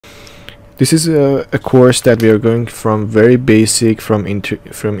This is a course that we are going from very basic, from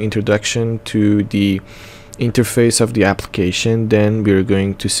introduction to the interface of the application. Then we are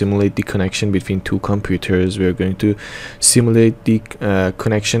going to simulate the connection between two computers. We are going to simulate the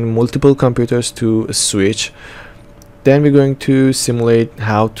connection multiple computers to a switch. Then we're going to simulate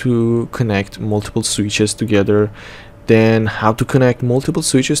how to connect multiple switches together, then how to connect multiple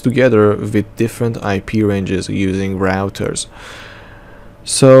switches together with different IP ranges using routers.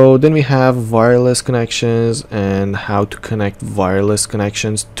 So then we have wireless connections and how to connect wireless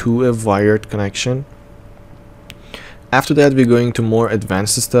connections to a wired connection. After that, we're going to more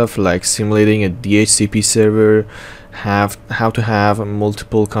advanced stuff like simulating a DHCP server, how to have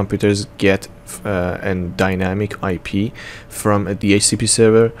multiple computers get a dynamic IP from a DHCP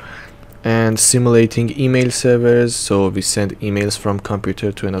server, and simulating email servers. So we send emails from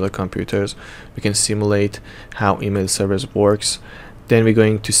computer to another computers. We can simulate how email servers works. Then we're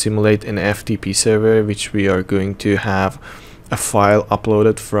going to simulate an FTP server, which we are going to have a file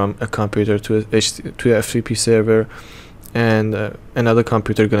uploaded from a computer to a FTP server, and another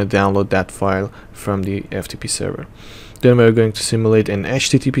computer going to download that file from the FTP server. Then we're going to simulate an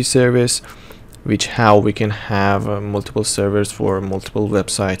HTTP service, which how we can have multiple servers for multiple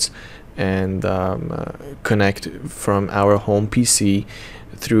websites and connect from our home PC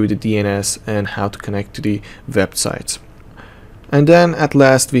through the DNS, and how to connect to the websites. And then at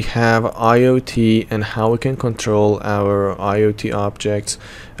last we have IoT and how we can control our IoT objects,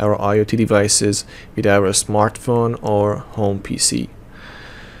 our IoT devices with our smartphone or home PC.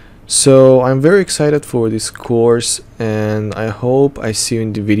 So I'm very excited for this course, and I hope I see you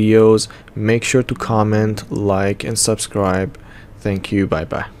in the videos. Make sure to comment, like and subscribe. Thank you. Bye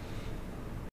bye.